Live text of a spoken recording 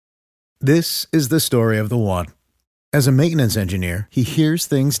This is the story of the one. As a maintenance engineer, he hears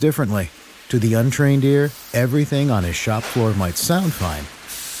things differently. To the untrained ear, everything on his shop floor might sound fine,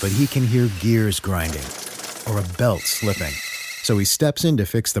 but he can hear gears grinding or a belt slipping. So he steps in to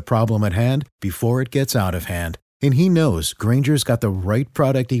fix the problem at hand before it gets out of hand. And he knows Grainger's got the right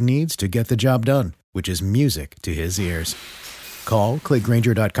product he needs to get the job done, which is music to his ears. Call, click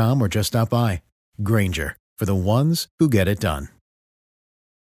Grainger.com, or just stop by. Grainger, for the ones who get it done.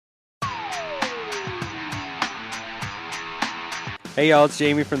 Hey y'all, it's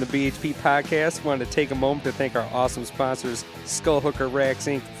Jamie from the BHP Podcast. Wanted to take a moment to thank our awesome sponsors, Skullhooker Racks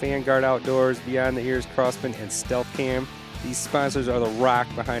Inc., Vanguard Outdoors, Beyond the Ears Crossman, and Stealth Cam. These sponsors are the rock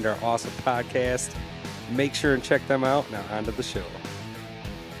behind our awesome podcast. Make sure and check them out. Now on to the show.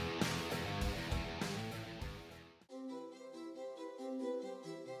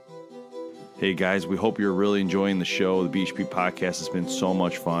 Hey guys, we hope you're really enjoying the show. The BHP Podcast has been so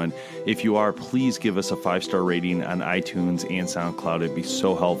much fun. If you are, please give us a 5-star rating on iTunes and SoundCloud. It'd be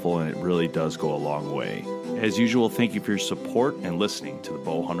so helpful, and it really does go a long way. As usual, thank you for your support and listening to the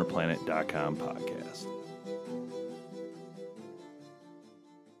Bowhunterplanet.com podcast.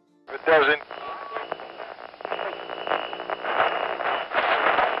 It doesn't.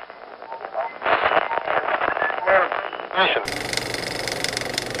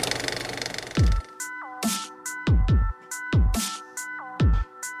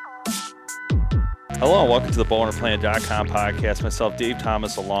 Hello, and welcome to the Bowhunterplanet.com podcast. Myself, Dave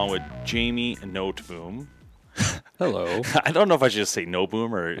Thomas, along with Jamie Noteboom. Hello. I don't know if I should just say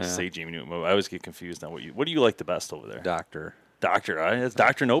Noteboom or say Jamie Noteboom. I always get confused on what do you like the best over there? Doctor. Doctor, it's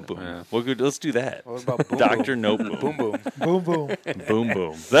Dr. Noteboom. Yeah. Well, good, let's do that. What about Boom Dr. Boom? Noteboom. Boom Boom. Boom, boom. Boom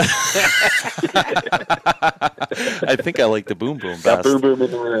Boom. I think I like the Boom Boom best. Boom Boom in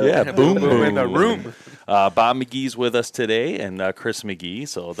the room. Yeah, Boom Boom in the room. Bob McGee's with us today, and Chris McGee.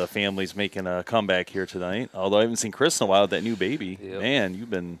 So the family's making a comeback here tonight. Although I haven't seen Chris in a while with that new baby. Yep. Man, you've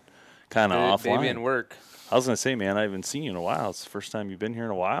been kind of offline. Baby and work. I was going to say, man, I haven't seen you in a while. It's the first time you've been here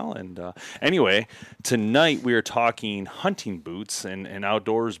in a while. And anyway, tonight we are talking hunting boots and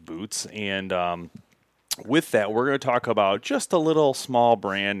outdoors boots. And with that, we're going to talk about just a little small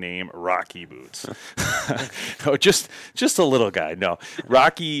brand name, Rocky Boots. No, just a little guy. No,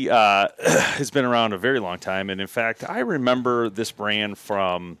 Rocky has been around a very long time. And in fact, I remember this brand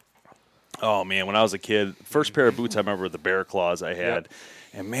from, oh man, when I was a kid, first pair of boots I remember were the Bear Claws I had. Yep.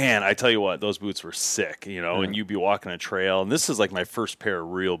 And man, I tell you what, those boots were sick, and you'd be walking a trail. And this is like my first pair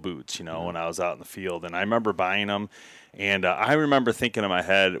of real boots, when I was out in the field. And I remember buying them. And I remember thinking in my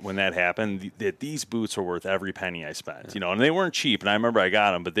head when that happened that these boots were worth every penny I spent, and they weren't cheap. And I remember I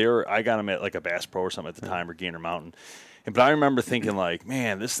got them, but I got them at like a Bass Pro or something at the time, or Gainer Mountain. But I remember thinking like,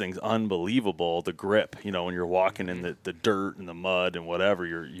 man, this thing's unbelievable. The grip, when you're walking in the dirt and the mud and whatever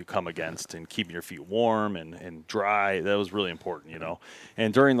you come against, and keeping your feet warm and dry. That was really important,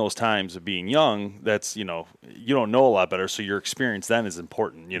 And during those times of being young, that's, you don't know a lot better. So your experience then is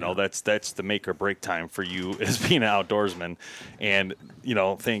important. That's the make or break time for you as being an outdoorsman. And,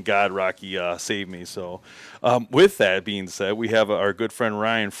 thank God Rocky saved me. So with that being said, we have our good friend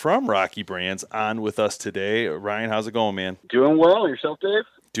Ryan from Rocky Brands on with us today. Ryan, how's it going, man? Doing well. Yourself, Dave?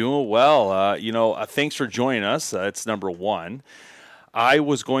 Doing well. Thanks for joining us. It's number one. I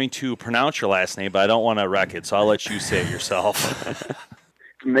was going to pronounce your last name, but I don't want to wreck it, so I'll let you say it yourself.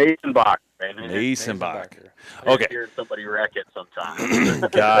 Masonbach, man. Masonbach. Okay. Hear somebody wreck it sometime.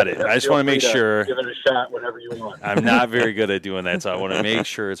 Got it. I just want to make sure. Give it a shot whenever you want. I'm not very good at doing that, so I want to make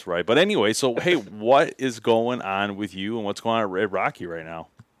sure it's right. But anyway, so hey, what is going on with you, and what's going on at Rocky right now?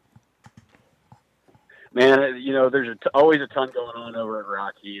 Man, there's always a ton going on over at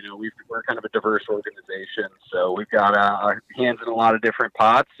Rocky. We're kind of a diverse organization, so we've got our hands in a lot of different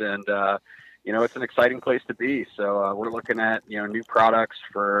pots, and it's an exciting place to be. So we're looking at new products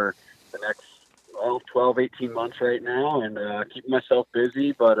for the next 12, 18 months right now, and keeping myself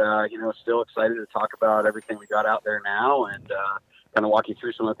busy, but still excited to talk about everything we got out there now, and kind of walk you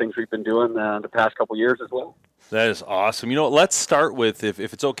through some of the things we've been doing the past couple years as well. That is awesome. Let's start with, if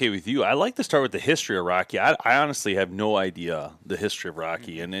it's okay with you, I like to start with the history of Rocky. I honestly have no idea the history of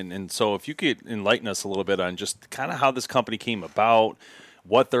Rocky. And so if you could enlighten us a little bit on just kind of how this company came about,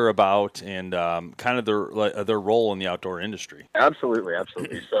 what they're about, and kind of their role in the outdoor industry. Absolutely.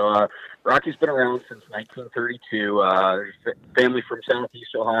 So Rocky's been around since 1932. There's a family from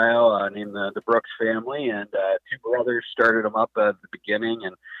Southeast Ohio named the Brooks family, and two brothers started them up at the beginning,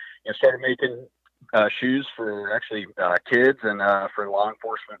 and started making shoes for actually kids and for law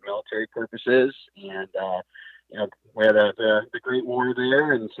enforcement military purposes. And we had the Great War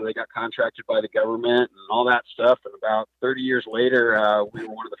there, and so they got contracted by the government and all that stuff. And about 30 years later, we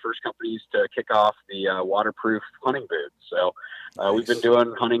were one of the first companies to kick off the waterproof hunting boots. So we've been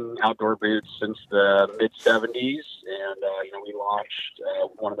doing hunting outdoor boots since the mid 70s, and we launched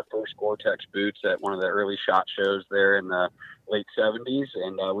one of the first Gore-Tex boots at one of the early SHOT Shows there in the late 70s,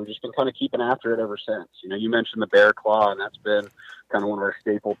 and we've just been kind of keeping after it ever since. You mentioned the Bear Claw, and that's been kind of one of our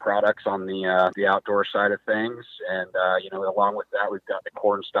staple products on the outdoor side of things. And along with that, we've got the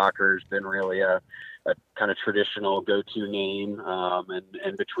Corn Stalker, has been really a kind of traditional go-to name.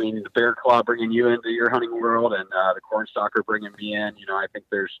 And between the Bear Claw bringing you into your hunting world and the Corn Stalker bringing me in, I think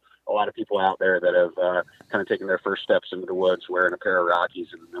there's a lot of people out there that have kind of taken their first steps into the woods wearing a pair of Rockies,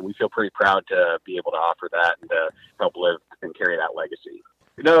 and we feel pretty proud to be able to offer that and to help live and carry that legacy.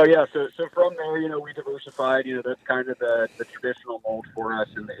 Yeah. So from there, we diversified. That's kind of the traditional mold for us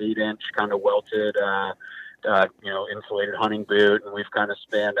in the 8-inch kind of welted, insulated hunting boot, and we've kind of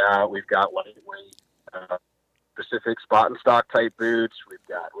spanned out. We've got lightweight, specific spot and stock type boots. We've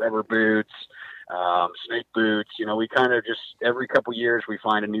got rubber boots, snake boots. We kind of just every couple years we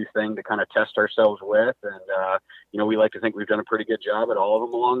find a new thing to kind of test ourselves with, and we like to think we've done a pretty good job at all of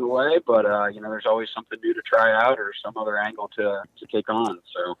them along the way. But there's always something new to try out or some other angle to take on.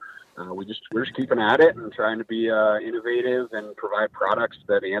 So we're just keeping at it and trying to be innovative and provide products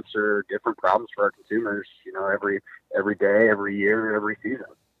that answer different problems for our consumers. Every day, every year, every season.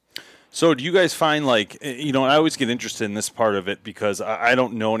 So do you guys find I always get interested in this part of it because I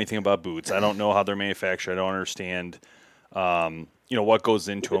don't know anything about boots. I don't know how they're manufactured. I don't understand, what goes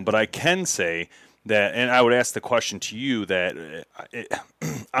into them. But I can say that, and I would ask the question to you that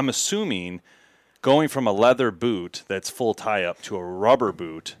I'm assuming going from a leather boot that's full tie-up to a rubber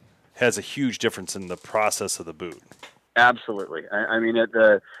boot has a huge difference in the process of the boot. Absolutely. I mean, at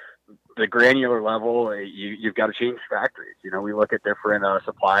the granular level, you've got to change factories. We look at different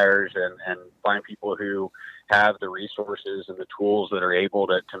suppliers and find people who have the resources and the tools that are able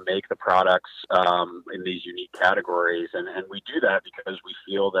to make the products in these unique categories. And we do that because we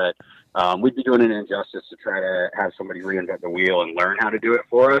feel that we'd be doing an injustice to try to have somebody reinvent the wheel and learn how to do it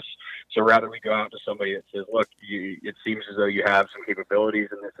for us. So rather we go out to somebody that says, look, it seems as though you have some capabilities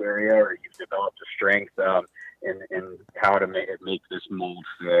in this area, or you've developed a strength in how to make this mold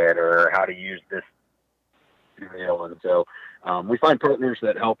fit, or how to use this material. And so we find partners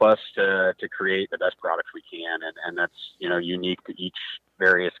that help us to create the best products we can, and that's unique to each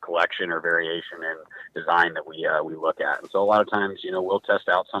various collection or variation in design that we look at. And so a lot of times we'll test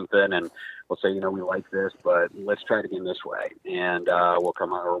out something and we'll say we like this, but let's try it again this way, and we'll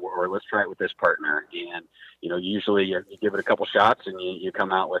come out, or let's try it with this partner. And usually you give it a couple shots and you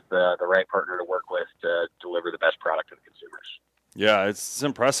come out with the right partner to work with to deliver the best product to the consumers. Yeah, it's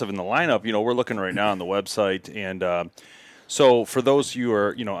impressive in the lineup. We're looking right now on the website, and so for those you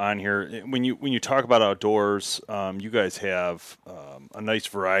are on here, when you talk about outdoors, you guys have a nice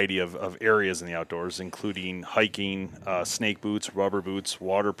variety of areas in the outdoors, including hiking, snake boots, rubber boots,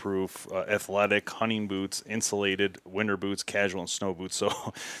 waterproof, athletic, hunting boots, insulated, winter boots, casual, and snow boots.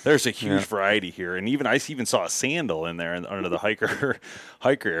 So there's a huge variety here, and I even saw a sandal in there under the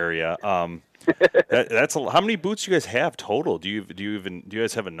hiker area. That's how many boots you guys have total? Do you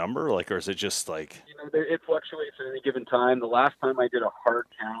guys have a number, or is it just it fluctuates at any given time. The last time I did a hard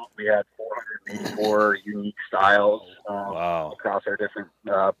count, we had 484 unique styles across our different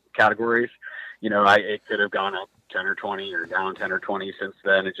categories. It could have gone up 10 or 20 or down 10 or 20 since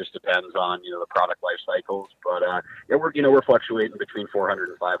then. It just depends on the product life cycles. But we're fluctuating between 400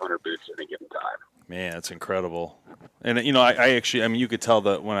 and 500 boots at any given time. Man, that's incredible. And I actually, you could tell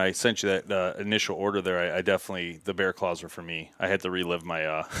that when I sent you that initial order there, I definitely, the Bear Claws were for me. I had to relive my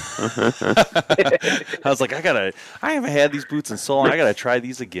I was like, I haven't had these boots in so long. I gotta try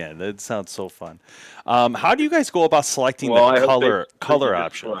these again. That sounds so fun. How do you guys go about selecting the color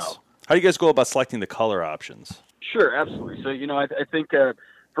options? Well. How do you guys go about selecting the color options? Sure, absolutely. So I think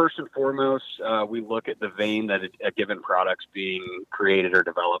first and foremost, we look at the vein that a given product's being created or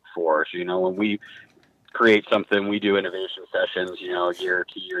developed for. So when we create something, we do innovation sessions, a year or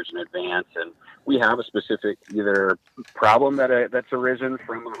 2 years in advance, and we have a specific either problem that's arisen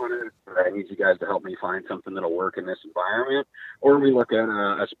from a hunter. I need you guys to help me find something that'll work in this environment, or we look at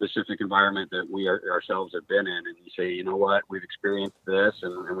a specific environment that we ourselves have been in, and you say, you know what, we've experienced this,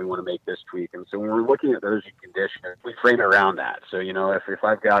 and we want to make this tweak. And so when we're looking at those conditions, we frame it around that. So if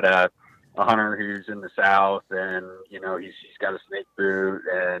I've got a hunter who's in the South and he's got a snake boot,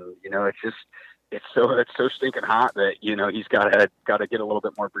 and it's just it's so stinking hot that he's got to get a little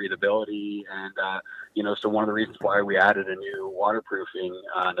bit more breathability, and so one of the reasons why we added a new waterproofing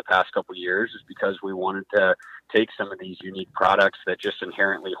in the past couple of years is because we wanted to take some of these unique products that just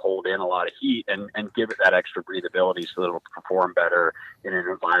inherently hold in a lot of heat and give it that extra breathability so that it'll perform better in an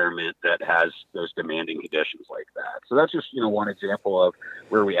environment that has those demanding conditions like that. So that's just one example of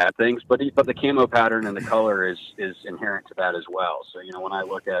where we add things, but the camo pattern and the color is inherent to that as well. So when I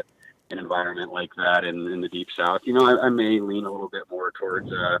look at an environment like that in the deep south, I may lean a little bit more towards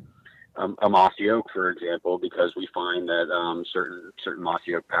a mossy oak, for example, because we find that certain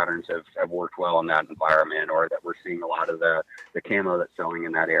mossy oak patterns have worked well in that environment, or that we're seeing a lot of the camo that's selling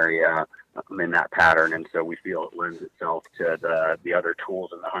in that area in that pattern, and so we feel it lends itself to the other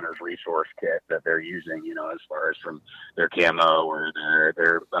tools in the hunter's resource kit that they're using, as far as from their camo or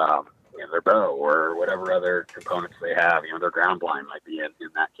their bow or whatever other components they have. Their ground blind might be in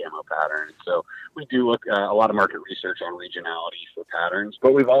that camo pattern. And so we do look a lot of market research on regionality for patterns,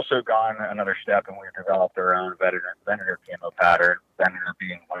 but we've also gone another step and we've developed our own Venator camo pattern, Venator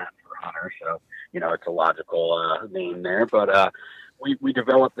being Latin for hunter. So, it's a logical name there, but we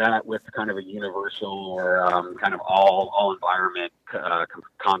developed that with kind of a universal or kind of all environment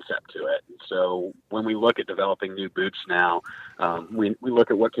concept to it. And so when we look at developing new boots now, we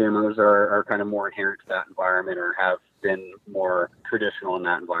look at what camos are kind of more inherent to that environment or have been more traditional in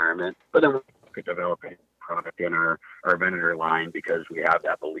that environment. But then we look at developing product in our Venator line because we have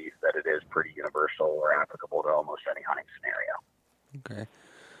that belief that it is pretty universal or applicable to almost any hunting scenario. Okay.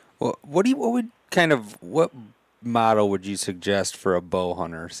 Well, what model would you suggest for a bow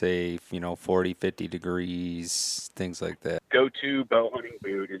hunter? Say, 40, 50 degrees, things like that. Go-to bow hunting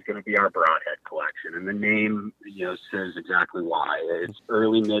boot is going to be our Broadhead collection, and the name, says exactly why. It's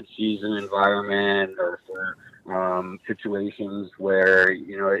early mid-season environment, or for situations where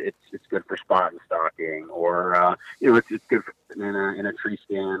it's good for spot and stalking, or it's good for in a tree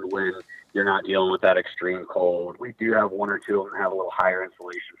stand when you're not dealing with that extreme cold. We do have one or two of them have a little higher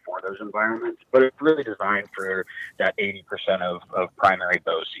insulation for those environments, but it's really designed for that 80% of primary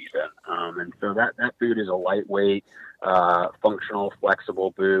bow season. And so that boot is a lightweight, functional,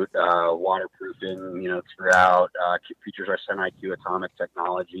 flexible boot, waterproofing, throughout, features our ScentIQ atomic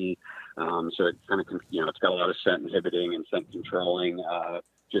technology. So it's kind of, it's got a lot of scent inhibiting and scent controlling,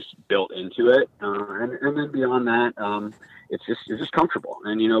 just built into it. And then beyond that, it's just comfortable.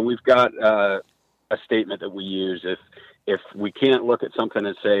 And, we've got, a statement that we use. If we can't look at something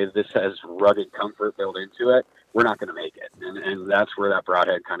and say this has rugged comfort built into it, we're not going to make it. And that's where that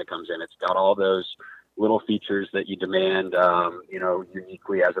Broadhead kind of comes in. It's got all those little features that you demand,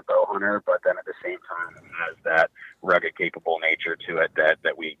 uniquely as a bow hunter, but then at the same time it has that rugged, capable nature to it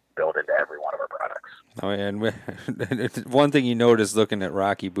that we build into every one of our products. Oh, and one thing you notice looking at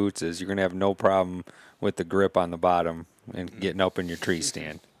Rocky boots is you're going to have no problem with the grip on the bottom and getting up in your tree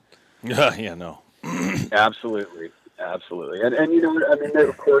stand. Yeah, no. Absolutely. And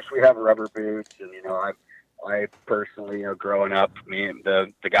of course we have rubber boots, and I personally, growing up,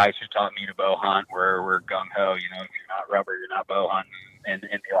 the guys who taught me to bow hunt were gung ho. If you're not rubber, you're not bow hunting. And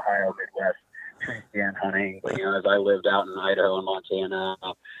in the Ohio Midwest, tree stand hunting. But as I lived out in Idaho and Montana,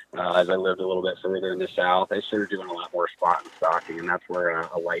 as I lived a little bit further in the South, I started doing a lot more spot and stalking, and that's where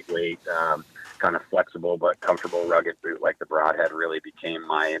a lightweight, kind of flexible but comfortable, rugged boot like the Broadhead really became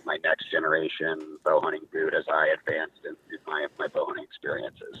my next generation bow hunting boot as I advanced in my bow hunting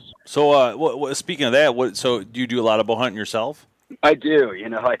experiences. So, speaking of that, so do you do a lot of bow hunting yourself? I do.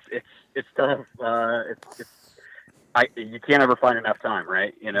 It's tough. You can't ever find enough time,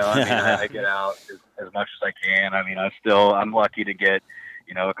 right? I get out as much as I can. I'm lucky to get,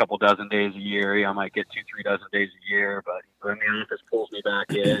 a couple dozen days a year. I might get 2-3 dozen days a year, but when the office pulls me back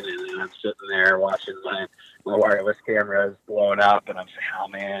in and then I'm sitting there watching my wireless cameras blowing up and I'm saying, oh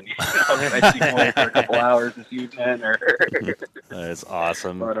man, I see away for a couple hours this evening. That's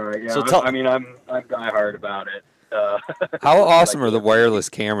awesome. But I'm diehard about it. How awesome are the wireless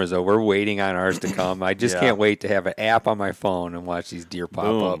cameras, though? We're waiting on ours to come. I just can't wait to have an app on my phone and watch these deer pop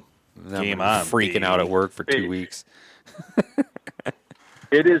up. Game I'm on, freaking baby. out at work for 2 weeks.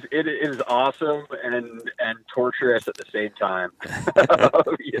 It is awesome and torturous at the same time.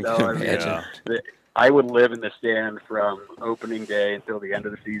 I would live in the stand from opening day until the end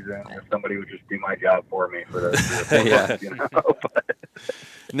of the season if somebody would just do my job for me for those 3 or 4 months,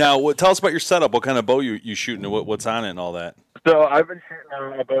 Now, tell us about your setup. What kind of bow you shooting? What's on it and all that? So I've been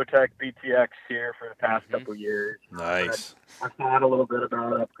shooting a Bowtech BTX here for the past couple years. Nice. I've thought a little bit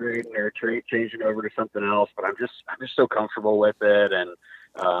about upgrading or changing over to something else, but I'm just so comfortable with it, and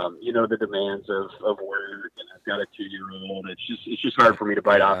the demands of work, and I've got a 2-year-old. It's just hard for me to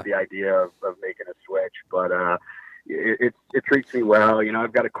bite off the idea of making a switch, but it treats me well.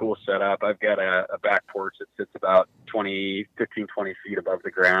 I've got a cool setup. I've got a back porch that sits about 15, 20 feet above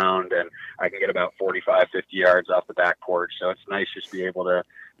the ground, and I can get about 45, 50 yards off the back porch. So it's nice just to be able to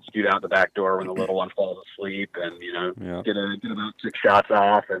scoot out the back door when the little one falls asleep, and get about 6 shots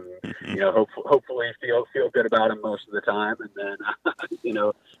off, and hopefully feel good about him most of the time, and then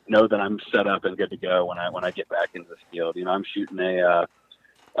know that I'm set up and good to go when I get back into the field. I'm shooting a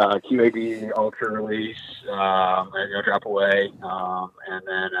QAD ultra release, drop away, and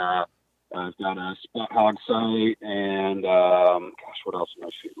then I've got a spot hog sight, and what else am I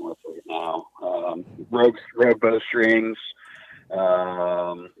shooting with right now? Rogue bowstrings.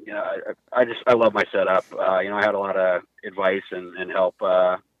 I love my setup. I had a lot of advice and help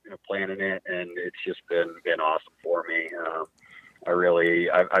planning it, and it's just been awesome for me.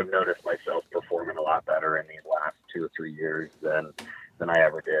 I've noticed myself performing a lot better in these last 2 or 3 years than I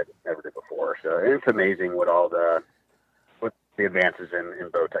ever did before. So it's amazing what the advances in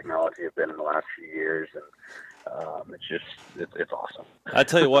bow technology have been in the last few years, and it's awesome. I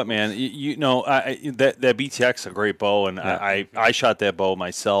tell you what, man, that BTX is a great bow, and I shot that bow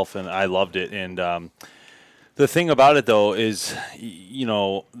myself, and I loved it. And the thing about it though is,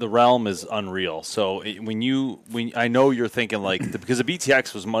 the realm is unreal. So when I know you're thinking because the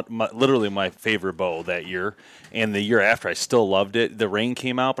BTX was literally my favorite bow that year, and the year after I still loved it. The rain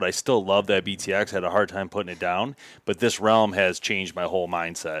came out, but I still loved that BTX. I had a hard time putting it down, but this realm has changed my whole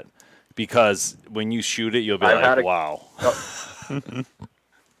mindset, because when you shoot it, you'll be wow.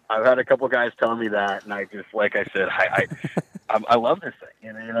 I've had a couple guys tell me that, and I just, like I said, I love this thing,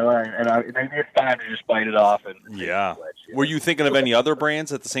 and maybe it's time to just bite it off. And Were you thinking of any other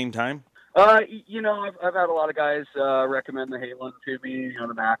brands at the same time? I've had a lot of guys recommend the Halen to me,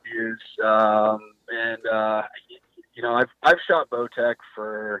 the Matthews, I've shot Bowtech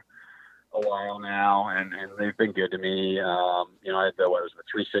for a while now, and they've been good to me. I had the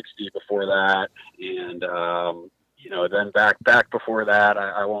 360 before that, and then back before that,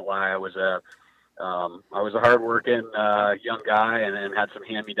 I won't lie, I was a hardworking young guy, and had some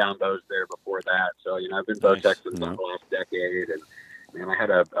hand-me-down bows there before that. So I've been Bowtech since the last decade, and I had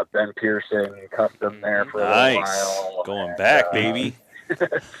a Ben Pearson custom there for a while. Going back, baby.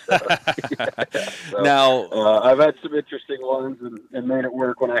 Now I've had some interesting ones and made it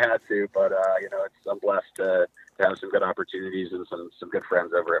work when I had to, but I'm blessed to have some good opportunities and some good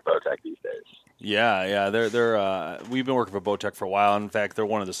friends over at Bowtech these days. Yeah, they're we've been working for Bowtech for a while. In fact, they're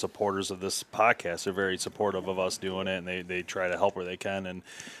one of the supporters of this podcast. They're very supportive of us doing it, and they try to help where they can. And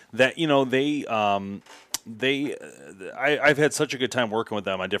that I've had such a good time working with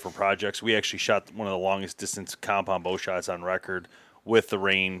them on different projects. We actually shot one of the longest distance compound bow shots on record with the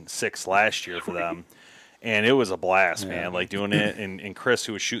Rain 6 last year for them, and it was a blast, man. Like doing it, and Chris,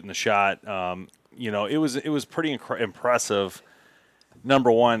 who was shooting the shot, it was pretty impressive.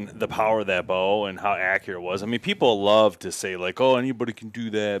 Number one, the power of that bow and how accurate it was. I mean, people love to say oh, anybody can do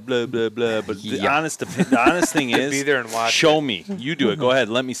that, blah blah blah. But the honest thing is, be there and watch show me. You do it. Go ahead.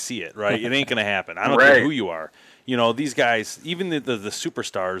 Let me see it. Right? It ain't gonna happen. I don't care who you are. These guys, even the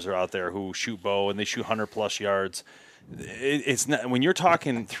superstars are out there who shoot bow and they shoot 100+ yards. It's not, when you're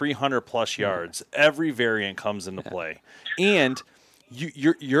talking 300+ yards, every variant comes into play, and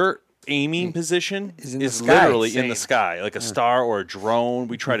your aiming position is literally in the sky, like a star or a drone.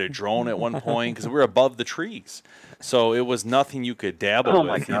 We tried a drone at one point because we were above the trees, so it was nothing you could dabble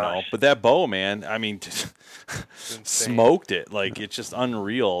with, But that bow, man, I mean, smoked it. Like, it's just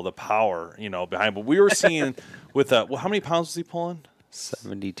unreal, the power, behind. But we were seeing with how many pounds was he pulling?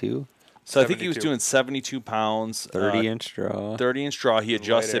 72. So 72. I think he was doing 72 pounds. 30-inch draw. 30-inch draw. He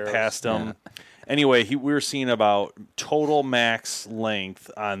adjusted past him. Yeah. Anyway, we were seeing about total max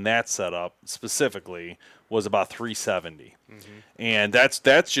length on that setup specifically was about 370. Mm-hmm. And that's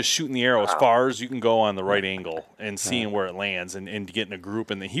just shooting the arrow as far as you can go on the right angle and seeing where it lands and getting a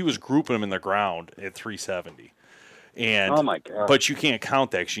group. And he was grouping them in the ground at 370. And oh my God. But you can't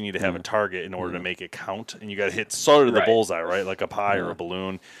count that because you need to have a target in order to make it count, and you got to hit sort of the bullseye, right, like a pie or a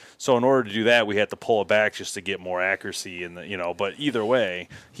balloon. So in order to do that, we had to pull it back just to get more accuracy in the But either way,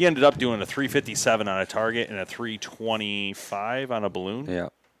 he ended up doing a 357 on a target and a 325 on a balloon. Yeah,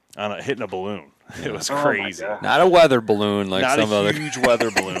 hitting a balloon. It was crazy. Not a weather balloon like not some a other huge weather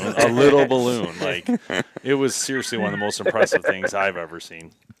balloon, a little balloon. Like, it was seriously one of the most impressive things I've ever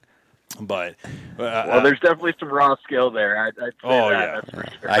seen. But Well, there's definitely some raw skill there. I'd say Oh, that, yeah. that's for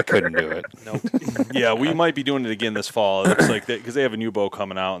sure. I couldn't do it. Nope. yeah, we might be doing it again this fall. It looks like because they have a new bow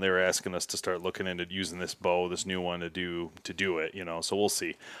coming out, and they were asking us to start looking into using this bow, this new one, to do it. So we'll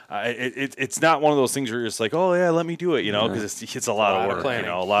see. It's not one of those things where you're just like, oh yeah, let me do it, because it's a lot of work, planning.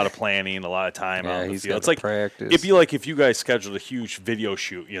 a lot of planning, a lot of time Yeah, out in the he's field. got It's to like practice. it'd be like if you guys scheduled a huge video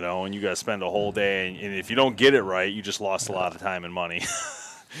shoot, and you guys spend a whole day, and if you don't get it right, you just lost a lot of time and money.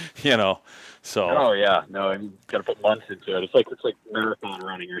 So. Oh yeah, no, and you got to put months into it. It's like marathon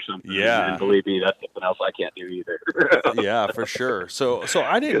running or something. Yeah. And believe me, that's something else I can't do either. Yeah, for sure. So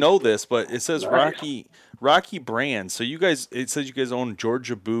I didn't know this, but it says Nice. Rocky Brand. So it says you guys own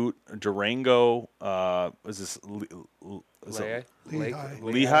Georgia Boot, Durango. Is this Lehigh?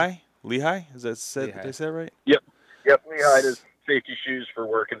 Lehigh? Is that said? Lehigh. Did I say that right? Yep, Lehigh does safety shoes for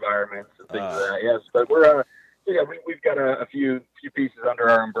work environments and things like that. Yes, but we've got a few pieces under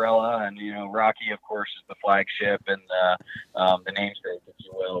our umbrella, and Rocky, of course, is the flagship and the namesake, if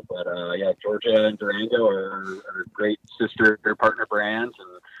you will. But Georgia and Durango are great sister partner brands, and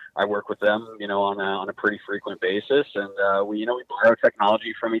I work with them, on a pretty frequent basis, and we borrow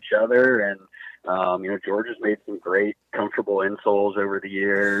technology from each other, and Georgia's made some great comfortable insoles over the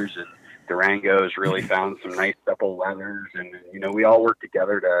years, and Durango's really found some nice supple leathers, and we all work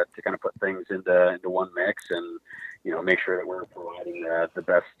together to kind of put things into one mix, and make sure that we're providing the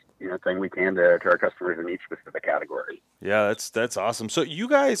best thing we can to our customers in each specific category. Yeah, that's awesome. So you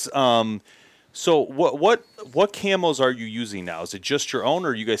guys, so what camos are you using now? Is it just your own, or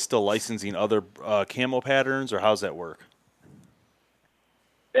are you guys still licensing other camo patterns, or how's that work?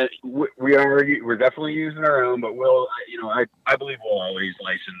 We're definitely using our own, but I believe we'll always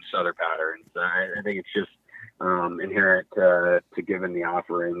license other patterns. I think it's just inherent to given the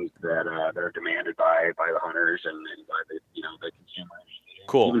offerings that are demanded by the hunters and by the consumers.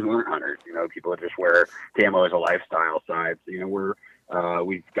 Cool. Even who aren't hunters, people that just wear camo as a lifestyle side. So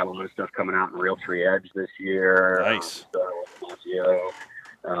we've got a lot of stuff coming out in Realtree Edge this year. Nice.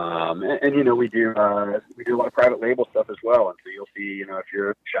 We do a lot of private label stuff as well. And so you'll see, if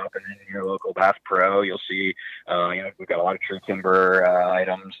you're shopping in your local Bass Pro, you'll see, we've got a lot of true timber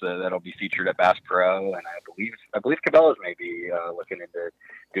items that'll be featured at Bass Pro, and I believe Cabela's may be looking into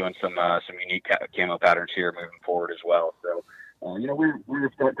doing some unique camo patterns here moving forward as well. So,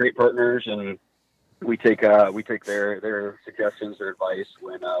 we've got great partners, and we take their suggestions, their advice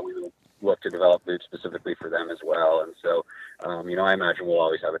when we look to develop boots specifically for them as well. And so, I imagine we'll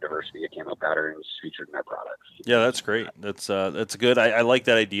always have a diversity of camo patterns featured in our products. Yeah, that's great. That's good. I like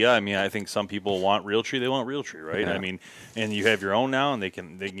that idea. I mean, I think some people want Realtree. They want Realtree, right? Yeah. I mean, and you have your own now, and they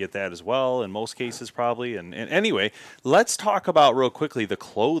can get that as well in most cases probably. And anyway, let's talk about real quickly the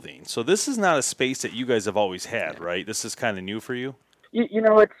clothing. So this is not a space that you guys have always had, right? This is kind of new for you.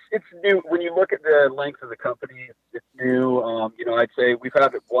 It's new. When you look at the length of the company, it's new. I'd say we've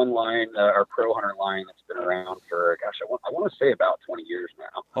had one line, our Pro Hunter line, that's been around for, I want to say about 20 years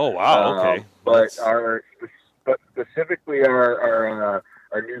now. Oh wow, okay. But specifically our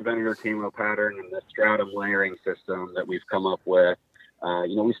new Venator camo pattern and the stratum layering system that we've come up with,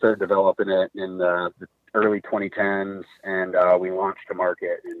 we started developing it in the early 2010s, and we launched to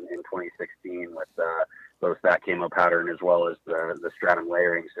market in 2016 with both that camo pattern as well as the stratum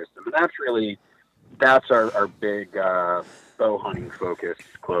layering system. And that's our big bow hunting focused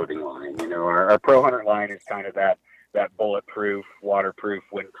clothing line. Our Pro Hunter line is kind of that bulletproof, waterproof,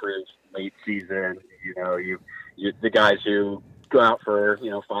 windproof, late season. You the guys who go out for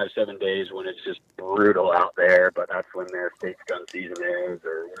 5-7 days when it's just brutal out there, but that's when their state's gun season is,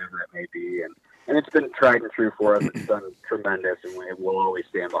 or whatever it may be. And it's been tried and true for us. It's done tremendous, and we'll always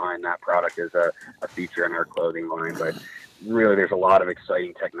stand behind that product as a feature in our clothing line. But really, there's a lot of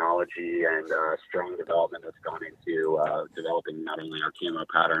exciting technology and strong development that's gone into developing not only our camo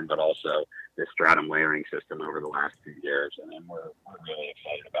pattern, but also this stratum layering system over the last few years. And we're really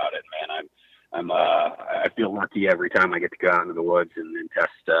excited about it, man. I feel lucky every time I get to go out into the woods and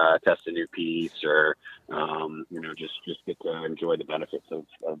test a new piece, or just get to enjoy the benefits of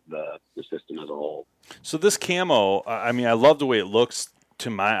the system as a whole. So this camo, I mean, I love the way it looks to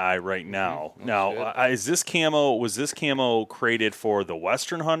my eye right now. Now, was this camo created for the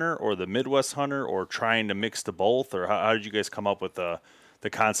Western hunter or the Midwest hunter, or trying to mix the both, or how did you guys come up with the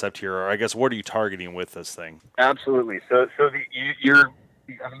concept here? Or I guess, what are you targeting with this thing? Absolutely. So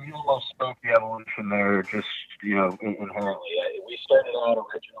you almost spoke the evolution there, just inherently. We started out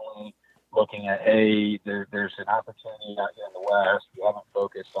originally looking at, hey, there's an opportunity out here in the West. We haven't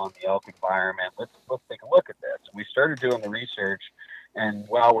focused on the elk environment. Let's take a look at this. We started doing the research, and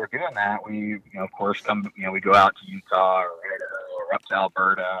while we're doing that, we of course we go out to Utah or Idaho or up to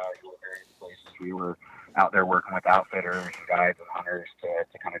Alberta, we were out there working with outfitters and guides and hunters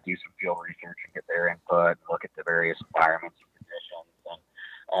to kind of do some field research and get their input and look at the various environments and conditions.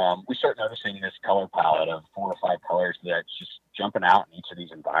 And we start noticing this color palette of 4 or 5 colors that's just jumping out in each of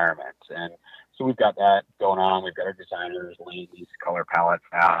these environments. And so we've got that going on. We've got our designers laying these color palettes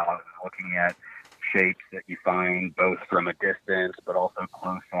out and looking at shapes that you find both from a distance but also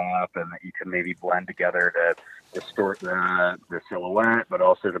close up, and that you can maybe blend together to distort the silhouette, but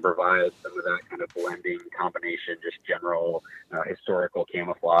also to provide some of that kind of blending combination, just general historical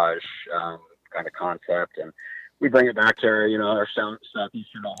camouflage kind of concept. And we bring it back to our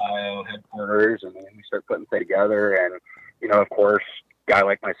southeastern Ohio headquarters, and then we start putting things together. And of course, guy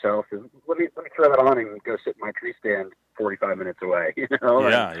like myself is let me throw that on and go sit in my tree stand 45 minutes away.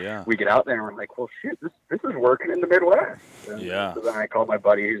 Yeah. We get out there and we're like, well, shoot, this is working in the Midwest. And Yeah. So then I call my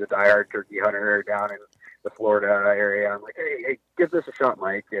buddy who's a diehard turkey hunter down in the Florida area. I'm like, hey, give this a shot,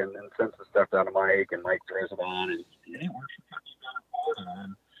 Mike, and send some stuff down to Mike, and Mike throws it on, and it works for turkeys down in Florida.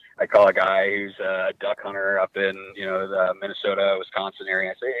 And I call a guy who's a duck hunter up in the Minnesota, Wisconsin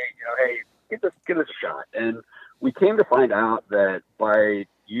area. I say, hey, give this a shot. And we came to find out that by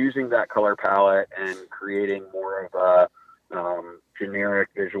using that color palette and creating more of a generic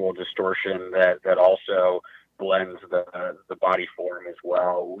visual distortion that also blends the body form as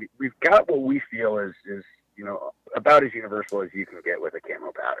well, we've got what we feel is about as universal as you can get with a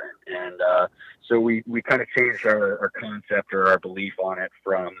camo pattern. And so we kind of changed our concept or our belief on it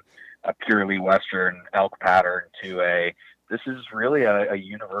from a purely Western elk pattern to this is really a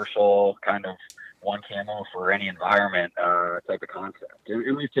universal kind of one camo for any environment type of concept.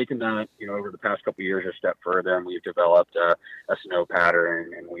 And we've taken that, over the past couple of years a step further, and we've developed a snow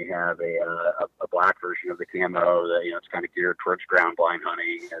pattern, and we have a black version of the camo that, it's kind of geared towards ground blind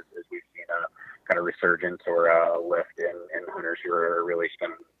hunting, as we've seen a kind of resurgence or a lift in hunters who are really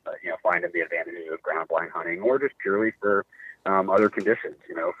finding the advantages of ground blind hunting, or just purely for other conditions,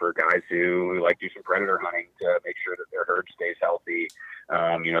 for guys who like do some predator hunting to make sure that their herd stays healthy.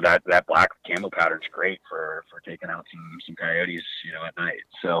 That black camo pattern's great for taking out some coyotes, at night.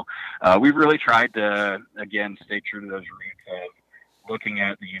 So we've really tried to, again, stay true to those roots of looking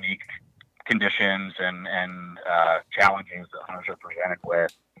at the unique conditions and challenges that hunters are presented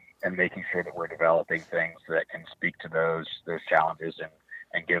with, and making sure that we're developing things that can speak to those challenges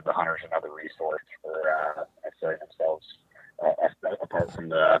and give the hunters another resource for setting themselves apart from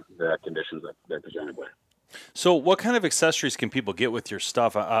the conditions that they're presented with. So, what kind of accessories can people get with your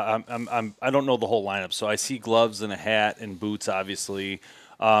stuff? I don't know the whole lineup, so I see gloves and a hat and boots, obviously.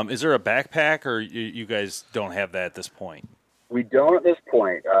 Is there a backpack, or you guys don't have that at this point? We don't at this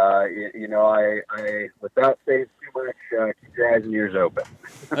point. I without saying too much, keep your eyes and ears open.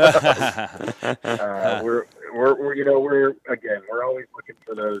 We're always looking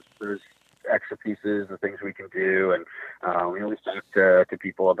for those extra pieces, the things we can do, and we always talk to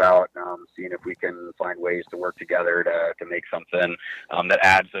people about seeing if we can find ways to work together to make something that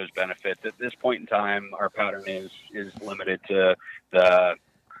adds those benefits. At this point in time, our pattern is limited to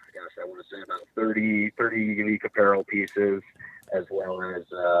I want to say about 30 unique apparel pieces, as well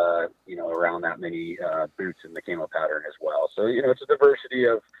as around that many boots in the camo pattern as well. So it's a diversity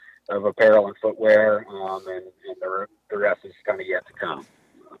of apparel and footwear, and the rest is kind of yet to come.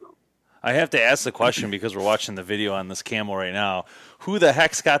 I have to ask the question because we're watching the video on this camo right now. Who the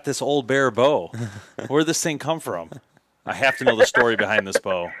heck's got this old bear bow? Where'd this thing come from? I have to know the story behind this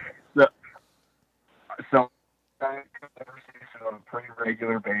bow. So on a pretty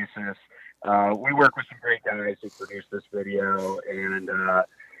regular basis, we work with some great guys who produce this video, and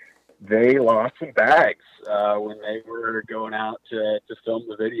they lost some bags when they were going out to film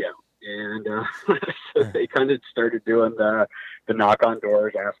the video. And so they kind of started doing the knock on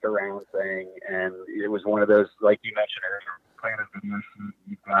doors, ask around thing. And it was one of those, like you mentioned earlier, playing a video shoot,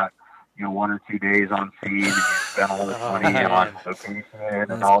 you've got, 1 or 2 days on scene, and you spend all this money on location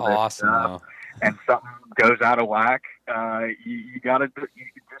and all this awesome, stuff. though. And something goes out of whack, you gotta,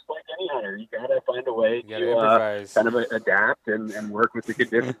 just like any hunter, you gotta find a way to kind of adapt and work with the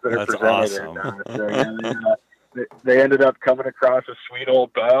conditions that are presented. Awesome. So they ended up coming across a sweet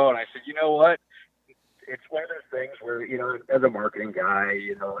old bow, and I said, you know what? It's one of those things where, as a marketing guy,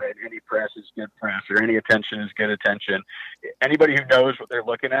 any press is good press, or any attention is good attention. Anybody who knows what they're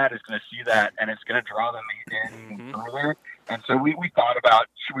looking at is going to see that, and it's going to draw them in further. And so we thought about,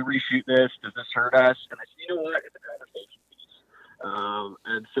 should we reshoot this? Does this hurt us? And I said, you know what? It's a conversation piece.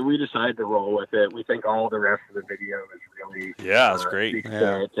 And so we decided to roll with it. We think all the rest of the video is really it's great. speaks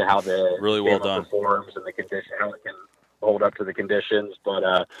to how the really well camera done performs and the condition, how it can hold hold up to the conditions. But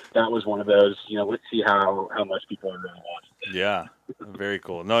that was one of those, let's see how much people are really watching. Yeah, very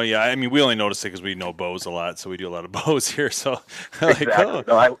cool. No, yeah, I mean, we only notice it because we know bows a lot, so we do a lot of bows here. So, Exactly.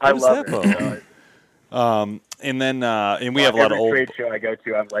 No, I love it. And then, and we have a lot of old trade show I go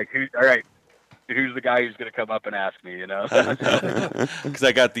to. I'm like, all right, who's the guy who's going to come up and ask me? Because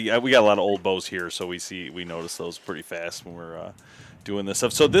we got a lot of old bows here, so we notice those pretty fast when we're doing this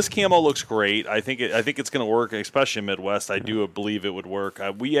stuff. So this camo looks great. I think it's going to work, especially in Midwest. I do believe it would work.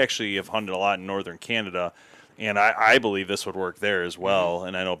 We actually have hunted a lot in northern Canada, and I believe this would work there as well.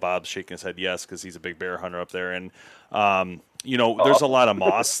 And I know Bob's shaking his head yes because he's a big bear hunter up there. And there's a lot of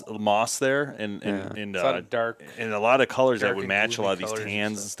moss there, and a lot of dark, and a lot of colors that dark would and match a lot of these gloomy colors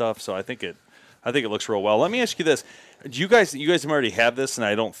tans and and stuff. So I think it looks real well. Let me ask you this: you guys already have this, and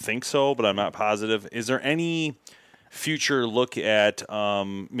I don't think so, but I'm not positive. Is there any future look at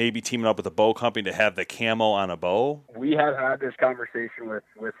maybe teaming up with a bow company to have the camo on a bow? We have had this conversation with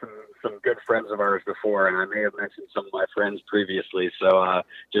some good friends of ours before, and I may have mentioned some of my friends previously. So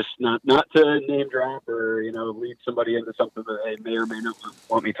just not to name drop or lead somebody into something that they may or may not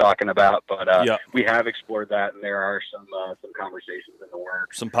want me talking about, but we have explored that, and there are some conversations in the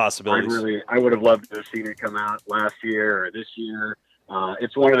works. Some possibilities. I would have loved to have seen it come out last year or this year.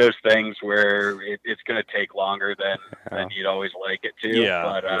 It's one of those things where it's going to take longer than you'd always like it to. Yeah,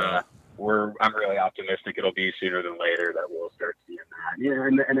 but I'm really optimistic it'll be sooner than later that we'll start seeing that. Yeah,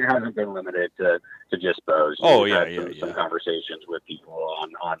 and it hasn't been limited to just bows. We've had some conversations with people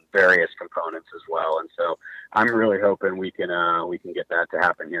on various components as well, and so I'm really hoping we can get that to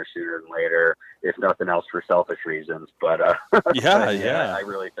happen here sooner than later, if nothing else for selfish reasons. But I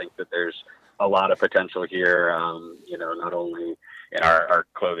really think that there's a lot of potential here. Not only in our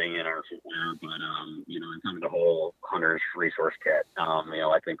clothing and our footwear, but in kind of the whole hunter's resource kit.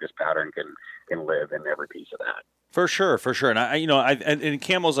 I think this pattern can live in every piece of that. For sure. And and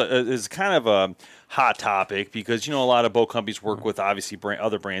camos is kind of a hot topic because a lot of bow companies work with obviously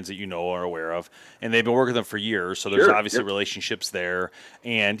other brands that are aware of, and they've been working with them for years. So there's obviously relationships there,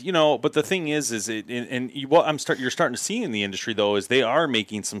 and but the thing is what you're starting to see in the industry though is they are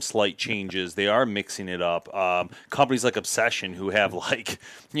making some slight changes. They are mixing it up. Companies like Obsession who have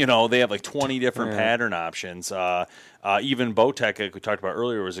they have 20 different pattern options. Even Bowtech, like we talked about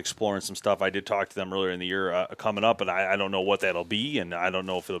earlier, was exploring some stuff. I did talk to them earlier in the year coming up, and I don't know what that'll be, and I don't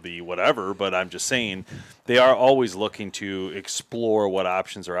know if it'll be whatever, but I'm just saying they are always looking to explore what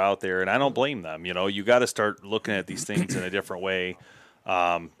options are out there, and I don't blame them. You got to start looking at these things in a different way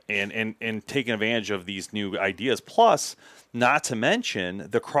and taking advantage of these new ideas. Plus, not to mention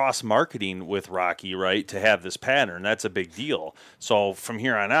the cross-marketing with Rocky, right, to have this pattern. That's a big deal. So from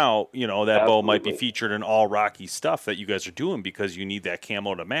here on out, that bow might be featured in all Rocky stuff that you guys are doing because you need that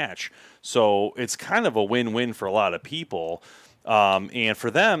camo to match. So it's kind of a win-win for a lot of people. And for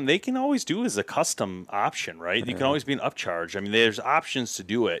them, they can always do it as a custom option, right? You can always be an upcharge. I mean, there's options to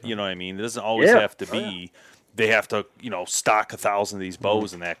do it. You know what I mean? It doesn't always have to be they have to, stock 1,000 of these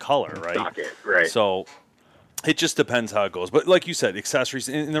bows in that color, right? Stock it, right. So it just depends how it goes. But like you said, accessories,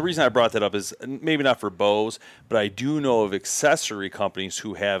 and the reason I brought that up is maybe not for bows, but I do know of accessory companies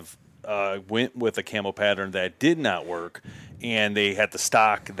who have went with a camo pattern that did not work, and they had to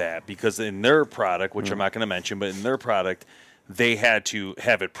stock that because in their product, which I'm not going to mention, but in their product, they had to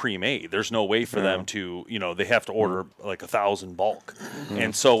have it pre-made. There's no way for them to, they have to order 1,000 bulk.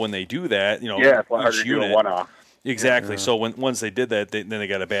 And so when they do that, each unit, one-off. Exactly. So once they did that, then they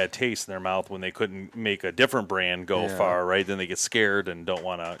got a bad taste in their mouth when they couldn't make a different brand go far, right? Then they get scared and don't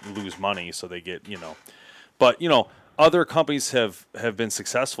want to lose money, so they get, But, other companies have been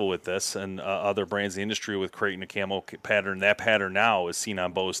successful with this, and other brands in the industry with creating a camo pattern. That pattern now is seen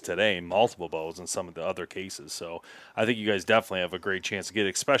on bows today, multiple bows in some of the other cases. So I think you guys definitely have a great chance to get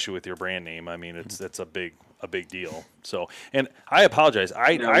it, especially with your brand name. I mean, it's a big deal. So, and I apologize.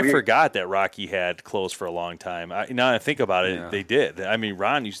 I forgot that Rocky had clothes for a long time. Now I think about it, they did. I mean,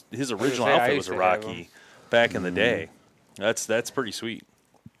 Ron, his original outfit was a Rocky back in the day. That's pretty sweet.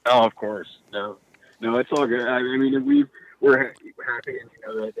 Oh, of course. No, it's all good. I mean, we're happy,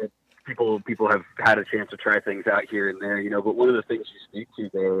 that people have had a chance to try things out here and there, But one of the things you speak to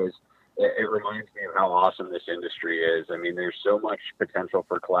there is it reminds me of how awesome this industry is. I mean, there's so much potential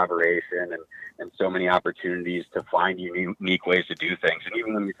for collaboration and so many opportunities to find unique ways to do things. And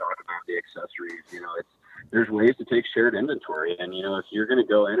even when we talk about the accessories, there's ways to take shared inventory. And if you're going to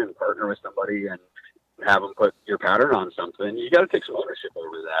go in and partner with somebody and have them put your pattern on something, you got to take some ownership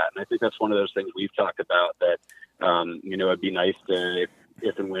over that. And I think that's one of those things we've talked about that, it'd be nice to,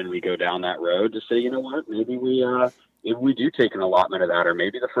 if and when we go down that road, to say, maybe we do take an allotment of that, or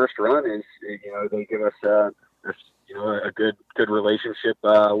maybe the first run is, they give us a good relationship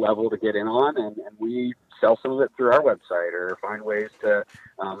level to get in on, and we sell some of it through our website or find ways to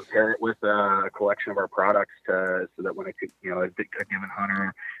pair it with a collection of our products so that when a given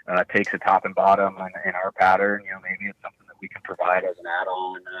hunter takes a top and bottom in our pattern, maybe it's something that we can provide as an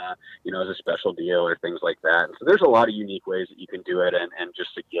add-on, as a special deal or things like that. And so there's a lot of unique ways that you can do it, and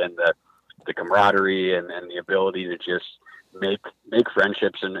just again the camaraderie and the ability to just make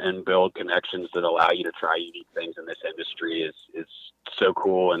friendships and build connections that allow you to try unique things in this industry is so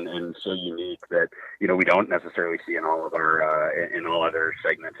cool and so unique that we don't necessarily see in all of our in all other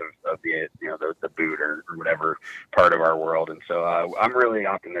segments of the boot or whatever part of our world. And so I'm really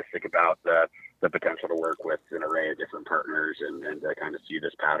optimistic about the potential to work with an array of different partners and to kind of see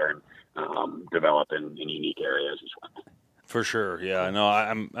this pattern develop in unique areas as well. For sure, yeah. No,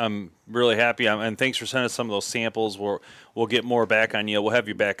 I'm really happy, and thanks for sending us some of those samples. We'll get more back on you. We'll have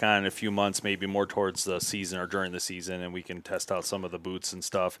you back on in a few months, maybe more towards the season or during the season, and we can test out some of the boots and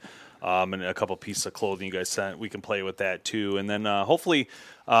stuff, and a couple pieces of clothing you guys sent. We can play with that too, and then hopefully,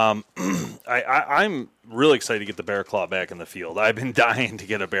 I'm really excited to get the Bear Claw back in the field. I've been dying to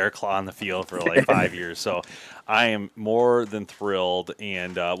get a Bear Claw in the field for like 5 years, so I am more than thrilled,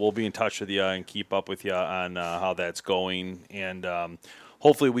 and we'll be in touch with you and keep up with you on how that's going, and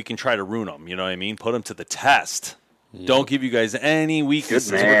hopefully we can try to ruin them, you know what I mean? Put them to the test. Yeah. Don't give you guys any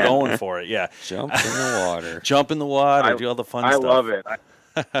weaknesses. We're going for it, yeah. Jump in the water. Jump in the water, do all the fun stuff. I love it.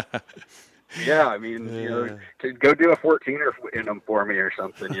 Yeah, I mean, to go do a 14er in them for me or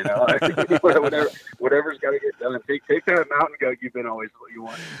something, whatever's got to get done. Take that mountain goat you've been always you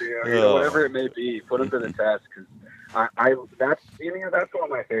want to do, whatever it may be. Put them to the test, because that's one of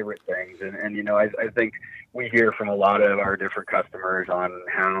my favorite things, and I think we hear from a lot of our different customers on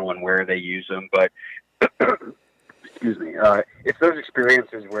how and where they use them, but excuse me, it's those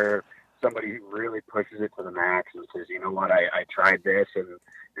experiences where somebody really pushes it to the max and says, you know what, I tried this and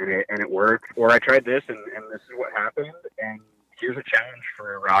it worked, or I tried this and this is what happened, and here's a challenge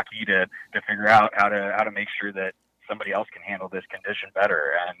for Rocky to figure out how to make sure that somebody else can handle this condition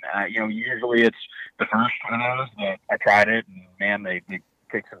better. And usually it's the first one of those that I tried it and man, they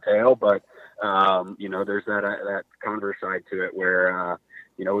kick some tail, but there's that converse side to it where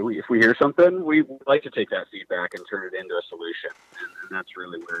if we hear something, we like to take that feedback and turn it into a solution, and that's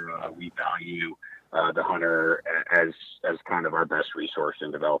really where we value the hunter as kind of our best resource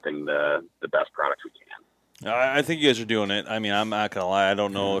in developing the best products we can. I think you guys are doing it. I mean, I'm not gonna lie. I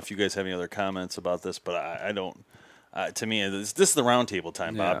don't know if you guys have any other comments about this, but I don't. To me, this is the roundtable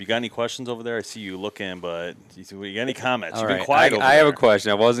time, Bob. You got any questions over there? I see you looking, but you got any comments? All You've been right. quiet over there. I have a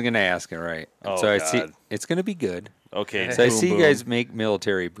question. I wasn't going to ask it, right? Oh, so God. I see it's going to be good. Okay. So I see you guys make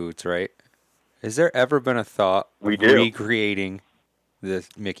military boots, right? Has there ever been a thought of recreating the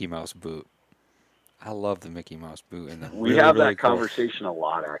Mickey Mouse boot? I love the Mickey Mouse boot. And we have that conversation a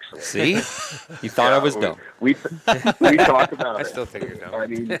lot, actually. See? You thought I was dumb. We talk about it. I still think you're dumb. I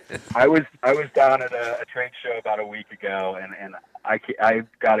mean, I was down at a trade show about a week ago, and I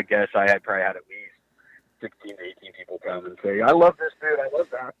got to guess I probably had at least 16 to 18 people come and say, I love this boot, I love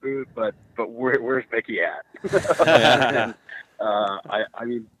that boot, but where's Mickey at? And,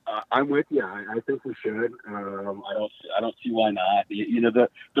 I'm with you. I think we should. I don't see why not.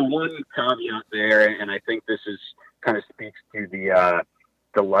 The one caveat there, and I think this is kind of speaks to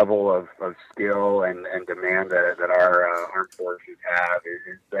the level of skill and demand that our armed forces have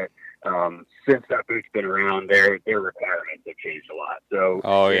is that since that boot's been around, their requirements have changed a lot. So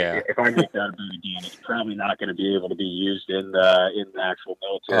if I make that boot again, it's probably not going to be able to be used in the actual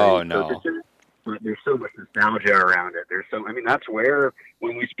military purposes. But there's so much nostalgia around it. That's where,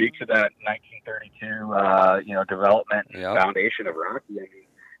 when we speak to that 1932, development foundation of Rocky,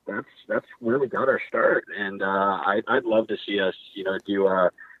 that's where we got our start. And I'd love to see us, do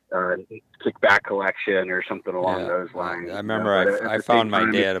a kickback collection or something along those lines. I remember I found my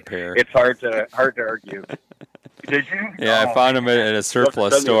dad a pair. It's hard to argue. Did you? Yeah, I found him at a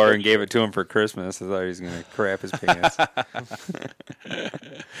surplus store and gave it to him for Christmas. I thought he was going to crap his pants.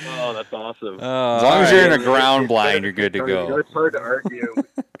 Oh, that's awesome. As long as you're in a ground blind, you're good to go. It's hard to argue.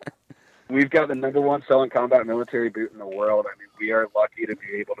 We've got the #1 selling combat military boot in the world. I mean, we are lucky to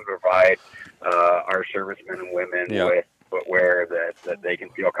be able to provide our servicemen and women with footwear that they can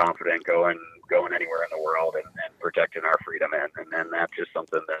feel confident going anywhere in the world and protecting our freedom in. And that's just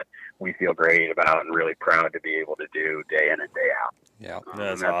something that we feel great about and really proud to be able to do day in and day out. Yeah,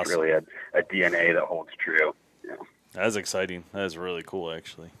 that's awesome. Awesome. Really a DNA that holds true. Yeah. That is exciting. That is really cool,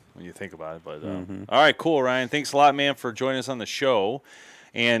 actually, when you think about it. But all right, cool, Ryan. Thanks a lot, man, for joining us on the show.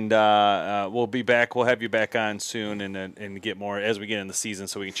 And we'll be back. We'll have you back on soon, and get more as we get in the season,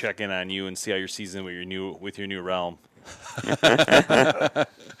 so we can check in on you and see how your season with your new realm.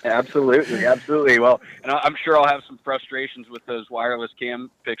 Absolutely. Well, and I'm sure I'll have some frustrations with those wireless cam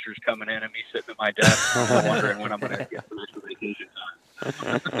pictures coming in and me sitting at my desk wondering when I'm going to get some extra vacation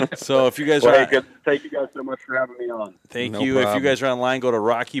time. So if you guys thank you guys so much for having me on. Thank you. Problem. If you guys are online, go to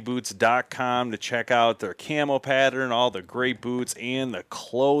rockyboots.com to check out their camo pattern, all the great boots, and the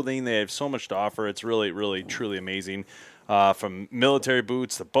clothing. They have so much to offer. It's really, really, truly amazing. From military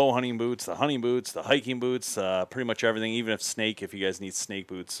boots, the bow hunting boots, the hunting boots, the hiking boots, pretty much everything, even if you guys need snake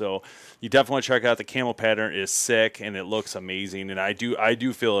boots. So you definitely want to check out the camo pattern. It is sick, and it looks amazing. And I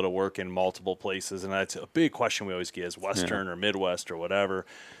do feel it'll work in multiple places. And that's a big question we always get is Western or Midwest or whatever.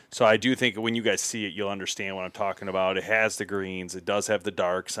 So I do think when you guys see it, you'll understand what I'm talking about. It has the greens. It does have the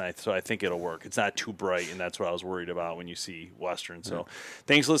darks. So I think it'll work. It's not too bright, and that's what I was worried about when you see Western. So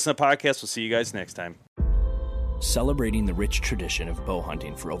thanks for listening to the podcast. We'll see you guys next time. Celebrating the rich tradition of bow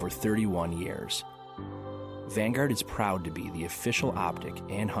hunting for over 31 years, Vanguard is proud to be the official optic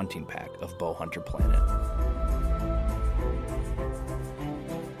and hunting pack of Bowhunter Planet.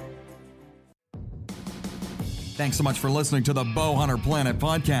 Thanks so much for listening to the Bowhunter Planet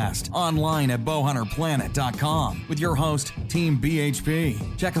podcast, online at bowhunterplanet.com with your host, Team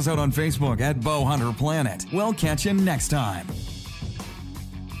BHP. Check us out on Facebook at Bowhunter Planet. We'll catch you next time.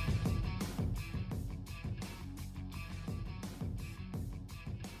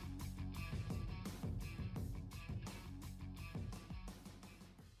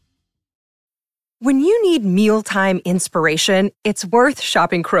 When you need mealtime inspiration, it's worth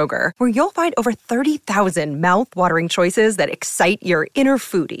shopping Kroger, where you'll find over 30,000 mouth-watering choices that excite your inner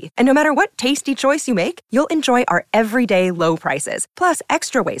foodie. And no matter what tasty choice you make, you'll enjoy our everyday low prices, plus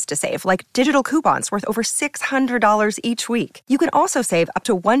extra ways to save, like digital coupons worth over $600 each week. You can also save up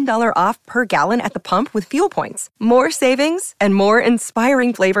to $1 off per gallon at the pump with fuel points. More savings and more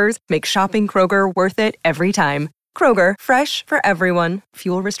inspiring flavors make shopping Kroger worth it every time. Kroger, fresh for everyone.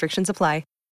 Fuel restrictions apply.